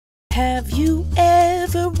Have you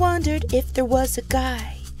ever wondered if there was a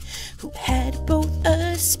guy who had both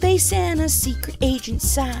a space and a secret agent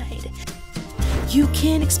side? You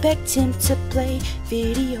can expect him to play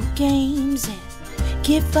video games and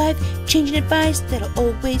give life-changing advice that'll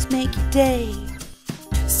always make your day.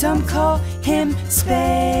 Some call him Space,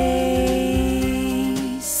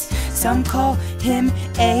 some call him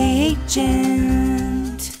Agent.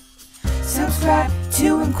 Subscribe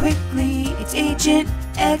to him quickly, it's Agent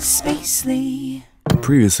X Spacely.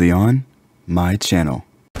 Previously on my channel.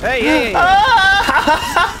 Hey! Woo!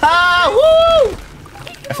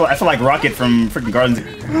 I feel like Rocket from freaking Guardians.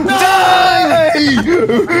 Die!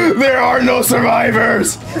 There are no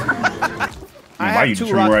survivors. I Why you had two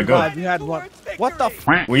determine where I go? You had one. What the f?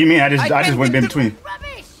 What do you mean? I just went in between.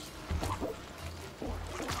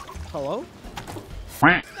 Hello?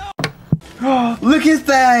 Look at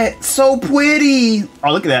that! So pretty!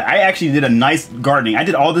 Oh, look at that. I actually did a nice gardening. I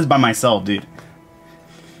did all this by myself, dude.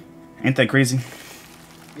 Ain't that crazy?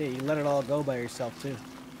 Yeah, you let it all go by yourself, too.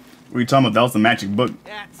 What are you talking about? That was the magic book.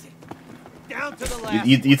 That's it. Down to the left.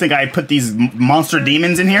 You think I put these monster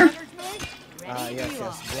demons in here?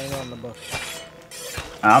 Yes. Blame it on the book.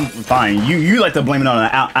 I'm fine. You like to blame it on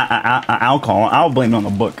alcohol. I'll blame it on the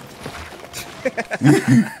book.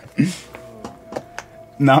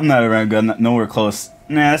 No, I'm not around good. Nowhere close.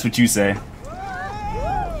 Nah, that's what you say.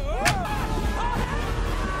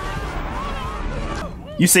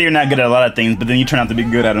 You say you're not good at a lot of things, but then you turn out to be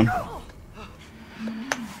good at them.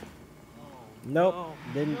 Nope.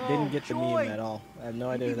 Didn't get the meme at all. I have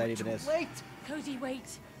no idea what that even is. Cody,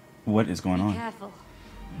 wait. What is going on? Careful.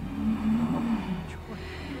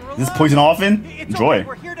 Is this Poison Dolphin? It's Joy. okay,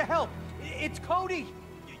 we're here to help. It's Cody.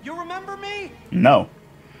 You remember me? No.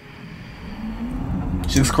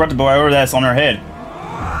 She's corruptible right over that's on her head.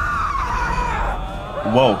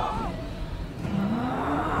 Whoa.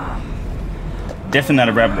 Definitely not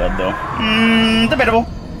a rabbit blood though. Debatable.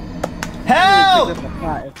 Help!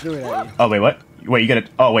 Oh wait, what? Wait, you got it.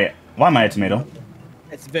 Oh wait, why am I a tomato?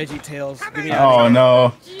 It's Veggie Tales. Give me Oh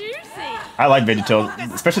no. Juicy. I like Veggie Tales,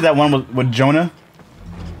 especially that one with Jonah.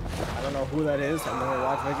 I don't know who that is. I've never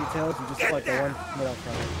watched Veggie Tales. You just like the one middle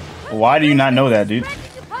from it. Why do you not know that, dude?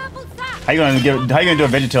 How you gonna do a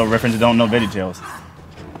Veggie Tale reference and don't know Veggie Tales?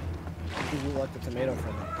 You like the tomato from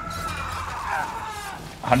it.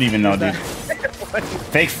 How do you even know, dude?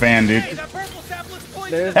 Fake fan, dude.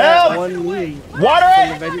 There's Help! that one meme Water from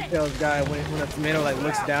it! the Veggie Tales guy when a tomato like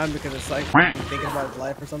looks down because it's like thinking about his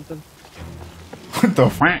life or something. What the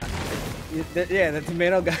fuck? Yeah, the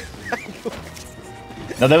tomato guy.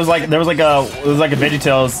 No, there was like a Veggie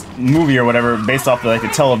Tales movie or whatever based off the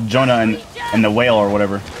tale of Jonah and the whale or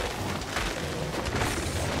whatever.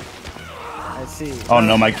 I see. Oh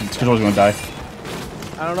no, my controller's gonna die.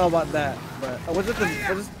 I don't know about that, but was it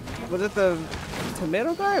the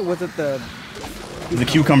tomato guy? Or was it the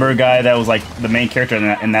cucumber guy that was like the main character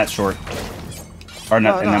in that short, or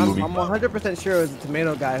not in that movie? I'm 100% sure it was the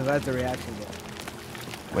tomato guy who had the reaction.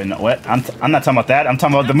 Wait, no, what? I'm not talking about that. I'm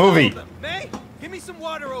talking about the movie. May, give me some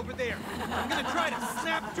water over there. I'm gonna try to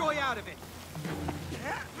snap Joy out of it.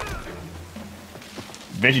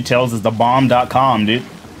 VeggieTales is the bomb.com, dude.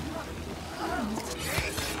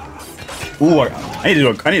 Ooh, I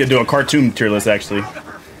need to do a cartoon tier list actually.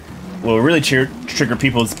 What will really trigger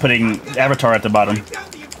people is putting Avatar at the bottom.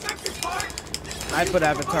 I put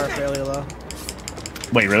Avatar fairly low.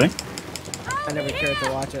 Wait, really? I never cared to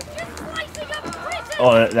watch it.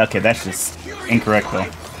 Oh, okay, that's just incorrect though.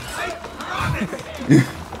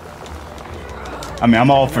 I mean, I'm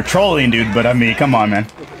all for trolling, dude, but I mean, come on, man.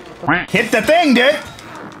 Hit the thing, dude!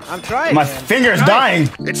 I'm trying. My man. finger's dying!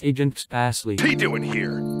 It's Agent Spacely. What are you doing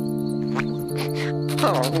here?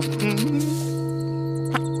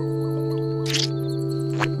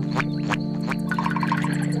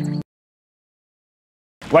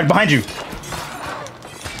 Like behind you.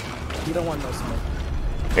 You don't want no smoke.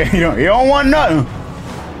 You don't want nothing.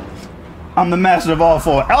 I'm the master of all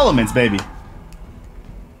four elements, baby.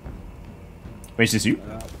 Wait, is this you?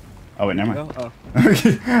 Oh wait, never mind. Oh. I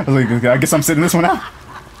was like, I guess I'm sitting this one out.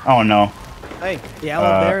 Oh no. Hey, the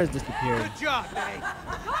aloe vera has disappeared. Good job, May.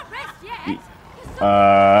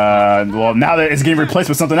 Well, now that it's getting replaced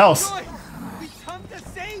with something else. Joy, we come to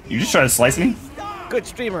save You just try to slice me? Good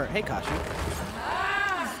streamer. Hey, Kashi.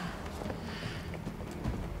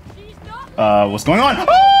 What's going on?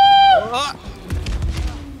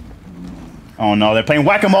 Oh no, they're playing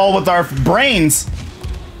whack-a-mole with our brains.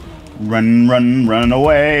 Run, run, run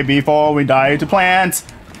away before we die to plants.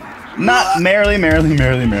 Not merrily, merrily,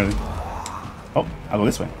 merrily, merrily. Oh, I'll go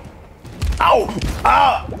this way. Ow!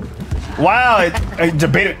 Ow! Wow, I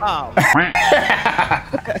debated. Oh.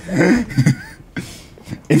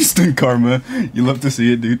 Instant karma. You love to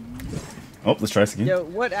see it, dude. Oh, let's try this again. Yo,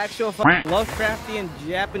 what actual Lovecraftian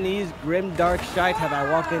Japanese grim dark shite have I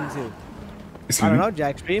walked into? I don't know,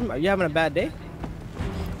 Jack Stream. Are you having a bad day?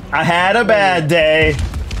 I had a bad day.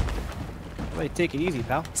 Well, take it easy,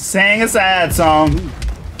 pal. Sang a sad song.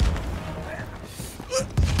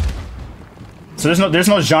 So there's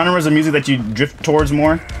no genres of music that you drift towards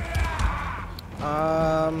more?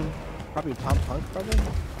 Probably pop punk, probably.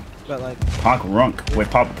 But like Pop rock. Wait,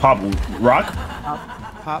 pop rock?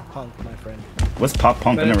 Pop punk, my friend. What's pop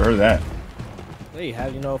punk? I never heard of that. There you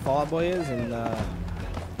have, you know, Fall Out Boy is, and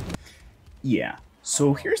yeah.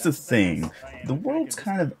 So here's the thing. The world's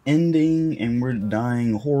kind of ending and we're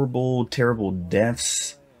dying horrible, terrible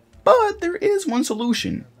deaths. But there is one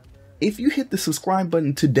solution. If you hit the subscribe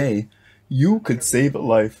button today, you could save a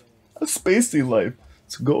life. A spacey life.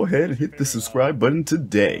 So go ahead and hit the subscribe button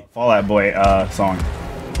today. Fall Out Boy song.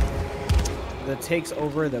 the takes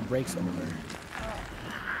over, the breaks over.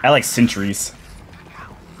 I like centuries.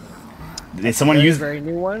 Did someone use a very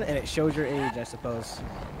new one, and it shows your age, I suppose.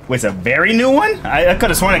 Wait, it's a very new one? I could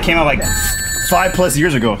have sworn it came out like 5+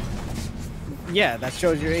 years ago. Yeah, that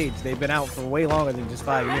shows your age. They've been out for way longer than just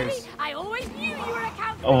 5 years. I always knew you were a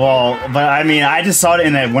cowboy. Well, but I mean, I just saw it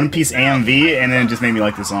in a One Piece AMV, and then it just made me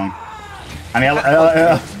like the song. I mean,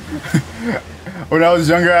 when I was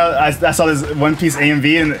younger, I saw this One Piece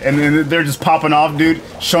AMV, and then they're just popping off, dude,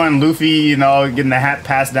 showing Luffy, you know, getting the hat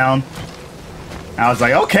passed down. And I was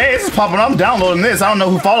like, okay, this is popping up. I'm downloading this. I don't know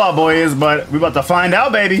who Fall Out Boy is, but we about to find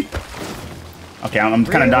out, baby. Okay, I'm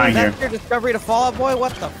kind of dying here. Your discovery to Fall Out Boy?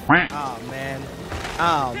 What the? Oh man,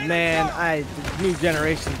 oh man, the new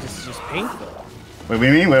generation is just painful. Wait, what do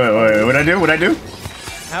you mean? Wait, what'd I do? What'd I do?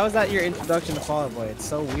 How is that your introduction to Fall Out Boy? It's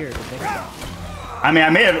so weird to think about. I mean, I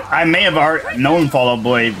may have already known Fall Out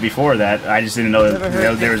Boy before that. I just didn't know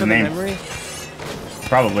that there was a name. Memory?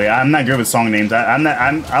 Probably. I'm not good with song names.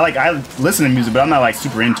 I listen to music, but I'm not like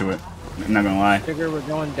super into it. I'm not gonna lie. Figure we're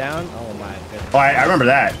going down. Oh my goodness. Oh, I remember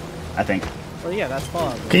that. I think. Well, yeah, that's Fall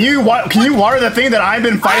Out Boy. Can you water the thing that I've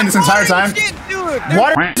been fighting this entire time? Shit, dude.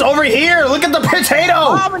 Water's over here. Look at the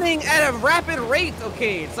potato. Vomiting at a rapid rate.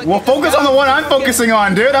 Okay. It's like Well, focus on the one I'm focusing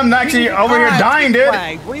on, dude. I'm actually over here dying, dude.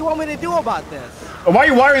 What do you want me to do about this? Why are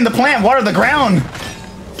you watering the plant? Water the ground.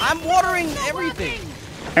 I'm watering everything.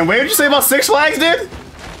 And what did you say about Six Flags, dude?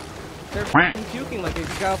 They're f***ing puking like they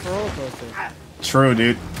just got off a roller coaster. True,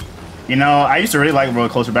 dude. You know, I used to really like roller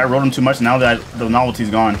coaster, but I rode them too much now that the novelty's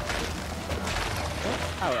gone.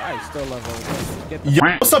 I still love roller coasters. Yo,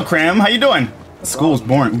 what's up, Cram? How you doing? School's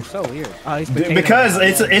boring. So weird. Because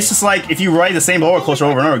it's just like if you ride the same roller coaster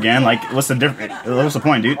over and over again, like what's the difference? What's the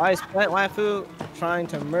point, dude? Why is Plant Waifu trying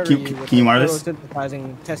to murder you with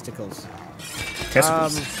photosynthesizing testicles?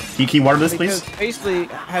 Can you water this, please? Because basically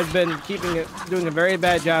has been doing a very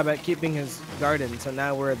bad job at keeping his garden, so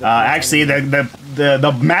now we're the actually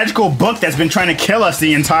the magical book that's been trying to kill us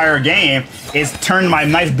the entire game is turned my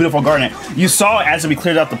nice beautiful garden. You saw as we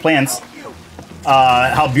cleared out the plants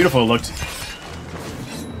how beautiful it looked.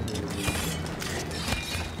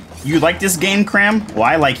 You like this game, Cram? Well,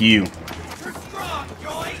 I like you.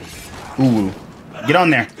 Ooh, get on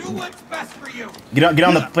there. Get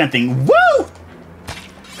on the plant thing. Woo!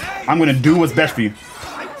 I'm gonna do what's best for you.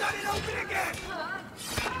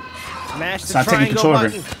 Smash the triangle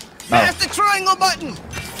button. Smash the triangle button.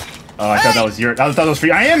 Oh, I thought that was your. I thought that was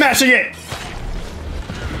free. I am mashing it.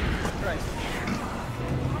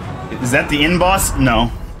 Is that the end boss?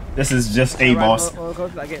 No, this is just a boss.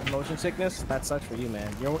 I get motion sickness. That sucks for you,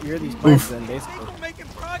 man. You're these plants then, basically. Making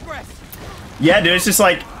progress. Yeah, dude. It's just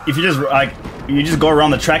like if you just go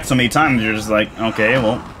around the track so many times, you're just like, okay,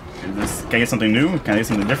 well, can I get something new? Can I get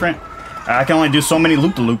something different? I can only do so many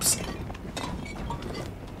loop-de-loops.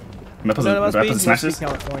 Am I supposed to smash this?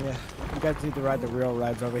 California. You guys need to ride the real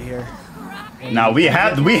rides over here. Now we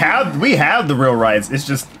have the real rides. It's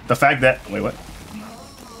just the fact that what?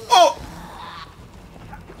 Oh!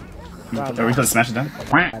 Are we supposed to smash it down?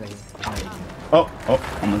 Oh,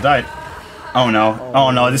 almost died. Oh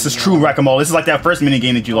no, this is true whack-a-mole. This is like that first mini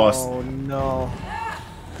game that you lost. Oh no.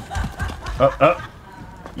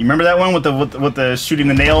 You remember that one with the shooting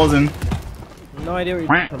the nails and? No idea what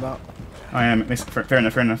you're talking about. Oh yeah,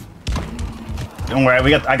 fair enough. Don't worry,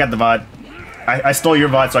 I got the VOD. I stole your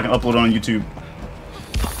VOD so I can upload it on YouTube.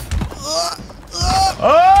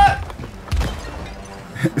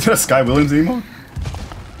 Is that a Sky Williams anymore?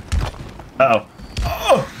 Oh,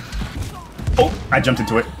 I jumped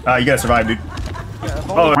into it. You gotta survive, dude.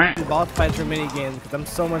 Yeah, boss fights for mini games because I'm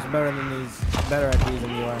so much better at these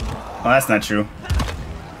than you are. Oh, that's not true.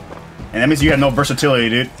 And that means you have no versatility,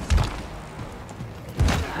 dude.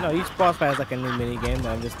 No, each boss fight has like a new mini game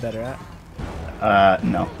that I'm just better at.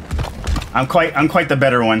 No. I'm quite the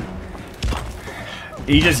better one.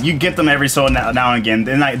 You get them every so now and again.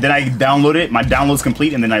 Then I download it. My download's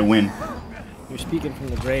complete, and then I win. You're speaking from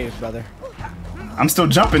the grave, brother. I'm still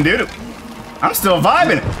jumping, dude. I'm still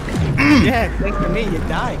vibing. Yeah, thanks to me, you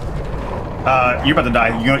died. You're about to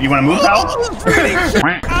die. You want to move, pal?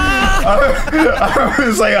 I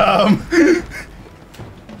was like,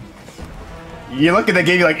 You look at that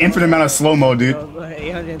gave you like infinite amount of slow mo, dude.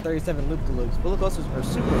 837 loop-de-loops. Roller coasters are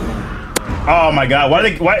super fun. Oh my god, why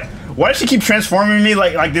does she keep transforming me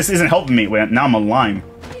like this isn't helping me? Wait, now I'm a lime.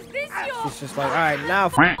 She's just like, alright, now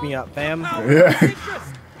f me up, fam. Yeah.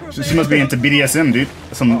 She must be into BDSM, dude.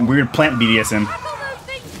 Some weird plant BDSM.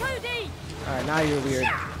 Alright, now you're weird.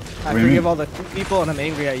 I forgive all the people and I'm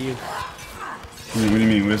angry at you. What do you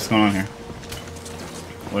mean? What's going on here?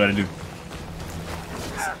 What did I do?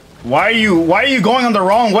 Why are you going on the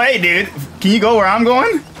wrong way, dude? Can you go where I'm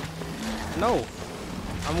going? No.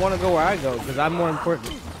 I want to go where I go because I'm more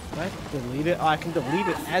important. Can I delete it? Oh, I can delete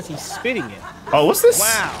it as he's spitting it. Oh, what's this?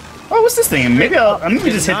 Wow. Oh, what's this thing? Maybe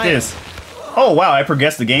maybe just hit this. Oh wow, I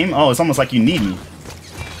progressed the game. Oh, it's almost like you need me.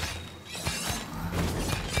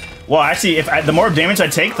 Well, actually, the more damage I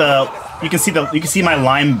take, you can see my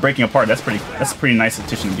lime breaking apart. That's pretty nice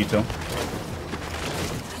attention to detail.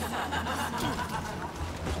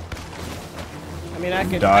 I mean, I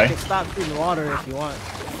can stop shooting water if you want.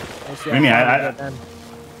 I mean,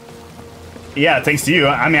 yeah, thanks to you.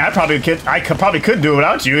 I mean, I probably could do it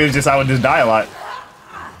without you. It's just I would just die a lot.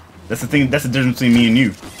 That's the thing. That's the difference between me and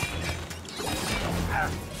you.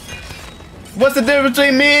 What's the difference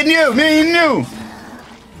between me and you? Me and you.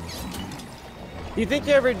 Do you think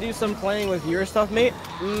you ever do some playing with your stuff, mate?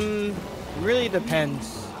 Really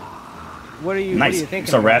depends. What are you thinking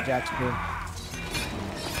so about, Jackson?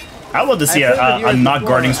 I'd love to see a not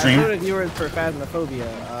guarding stream. I put viewers for Phasmophobia.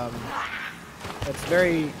 It's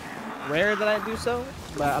very rare that I do so,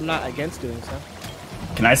 but I'm not against doing so.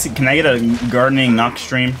 Can I get a gardening knock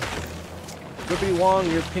stream? Whippity Wong,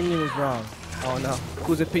 your opinion is wrong. Oh no,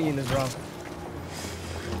 whose opinion is wrong?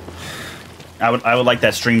 I would like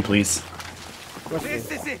that stream, please.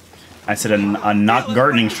 This is it. I said a not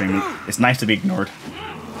gardening stream. It's nice to be ignored.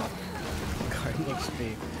 Gardening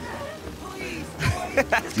stream.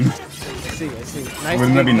 I see. Nice.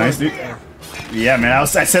 Wouldn't that be nice, dude? Yeah, man. I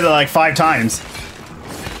said it like 5 times.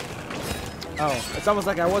 Oh, it's almost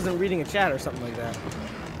like I wasn't reading a chat or something like that.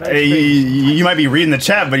 Hey, you might be reading the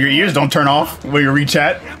chat, but your ears don't turn off when you read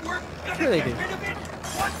chat. Sure they do.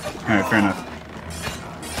 Alright, fair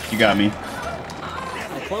enough. You got me.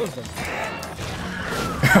 I closed them.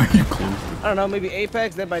 You closed them. I don't know, maybe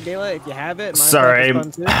Apex, Dead by Daylight, if you have it. Sorry.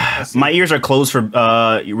 My ears are closed for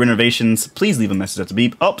renovations. Please leave a message at the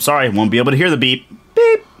beep. Oh, sorry. Won't be able to hear the beep.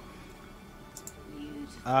 Beep.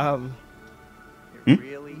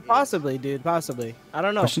 Possibly, dude. Possibly. I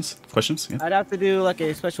don't know. Questions? Yeah. I'd have to do like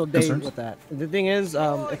a special date with that. The thing is,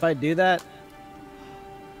 if I do that,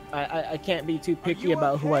 I can't be too picky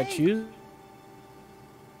about who I choose.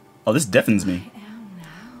 Oh, this deafens me.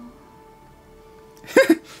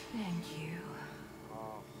 Thank you.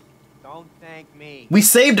 Oh, don't thank me. We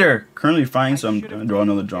saved her. Currently frying, so I'm gonna draw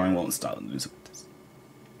another drawing. Won't stop. I'm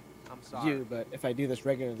sorry. You, but if I do this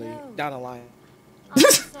regularly, down the line. I'm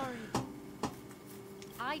sorry.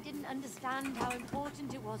 I didn't understand how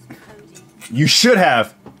important it was for Cody. You should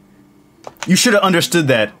have. You should have understood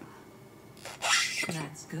that.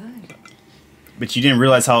 That's good. But you didn't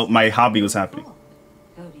realize how my hobby was happening.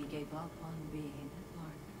 Cody gave up on being a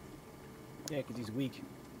partner. Yeah, because he's weak.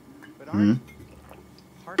 But aren't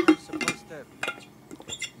partners supposed to encourage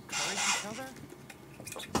each other?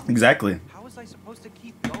 Exactly. How was I supposed to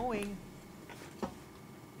keep going if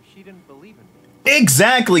she didn't believe in me?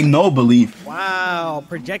 Exactly. No belief. Wow,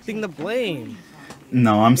 projecting the blame.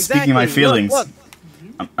 No, I'm speaking my feelings. Look.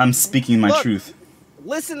 I'm speaking my truth.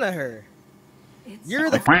 Listen to her. You're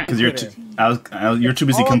the Because you're too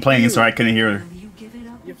busy complaining, so I couldn't hear her.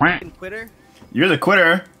 You fucking quitter. You're the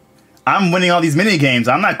quitter. I'm winning all these mini games.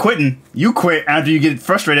 I'm not quitting. You quit after you get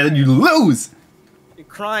frustrated and you lose. You're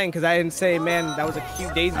crying because I didn't say, man, that was a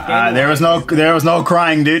cute Daisy game. There was no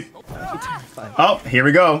crying, dude. Oh, here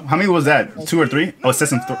we go. How many was that? 2 or 3? Oh, it's the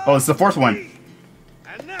 4th one.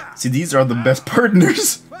 See, these are the best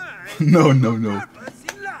partners. No.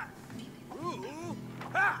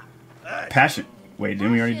 Passion. Wait,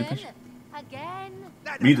 didn't we already do passion? Again?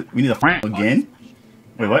 We need a again?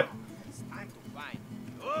 Wait, what?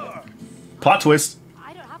 Plot twist.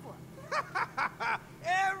 I don't have one.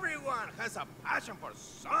 Everyone has a passion for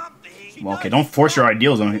something. Well, okay, don't force your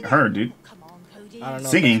ideals on her, dude. Come on, Cody. I don't know.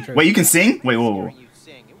 Singing? Wait, you can sing? Wait, whoa. You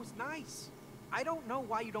sing. It I don't know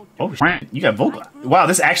why you don't do Oh, it. shit. You got vocal. Wow,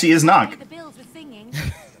 this actually is Knock. The bills with singing.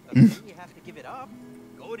 You have to give it up.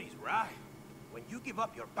 Cody's right. When you give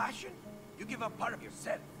up your passion, you give up part of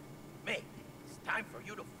yourself. May, it's time for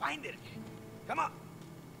you to find it. Come on.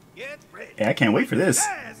 Get ready. Yeah, I can't wait for this.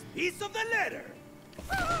 Last piece of the letter.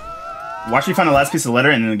 Watch me find the last piece of the letter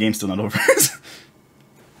and then the game's still not over.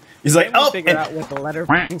 He's like, Can't we oh, figure and- out what the letter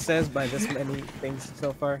says by this many things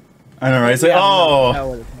so far. I know, right? It's like, Yeah, oh,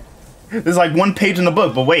 no, no, there's like one page in the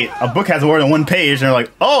book, but wait, a book has more than one page, and they're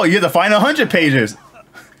like, oh, you have to find 100 pages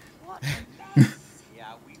Yeah,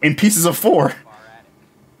 we in pieces of 4. are at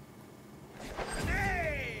it.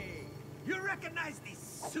 Hey! You recognize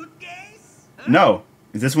this suitcase? Huh? No,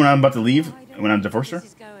 is this when I'm about to leave? I don't When I'm know divorced where her?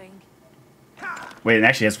 this is going. Wait, it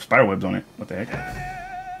actually has spider webs on it. What the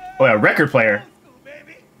heck? Oh, yeah, record player.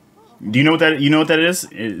 Baby, Do you know what that? You know what that is?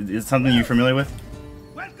 Is something you're familiar with?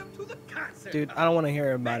 welcome to the concert. Dude, I don't want to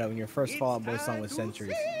hear about it when your first Fall Out Boy song was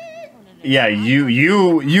Centuries. Yeah,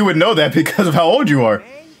 you would know that because of how old you are.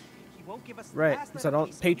 Hey, he won't give us the Right, last so don't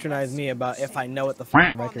piece patronize unless me you about if I say know what the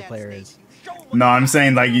Right. record player is. No, I'm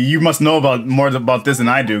saying like you must know about more about this than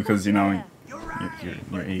I do because you know You're right.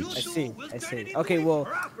 your age. I see, I see. Okay, well,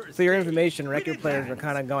 for your information, record players are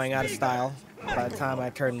kind of going out of style by the time I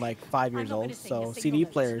turned like 5 years old, so CD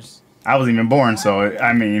players... I wasn't even born, so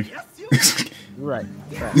I mean. Right,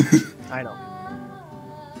 right. I know.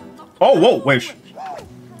 Oh, whoa, wait. Can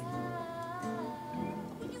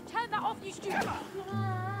you turn that off, you stupid?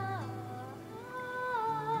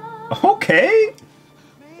 Okay.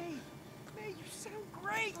 May, you sound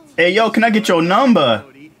great. Hey, yo, can I get your number?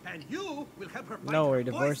 And you will help her find No, her we're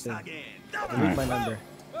voice divorcing. again. Delete my number.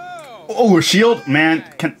 Oh, a shield, man.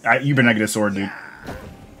 You better not get a sword, dude.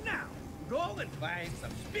 Now, go and find some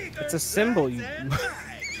speakers. It's a symbol, you...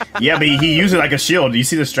 Yeah, but he used it like a shield. Do you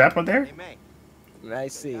see the strap right there? Hey, May. I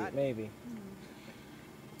see, maybe.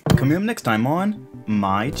 Coming up next time on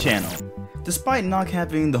my channel. Despite not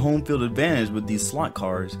having the home field advantage with these slot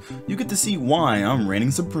cars, you get to see why I'm reigning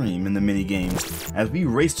supreme in the minigames as we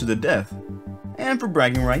race to the death. And for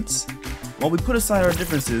bragging rights, while we put aside our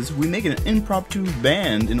differences, we make an impromptu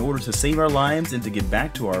band in order to save our lives and to get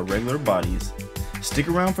back to our regular bodies. Stick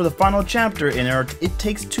around for the final chapter in our It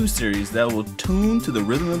Takes Two series that will tune to the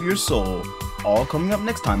rhythm of your soul. All coming up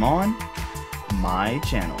next time on my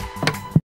channel.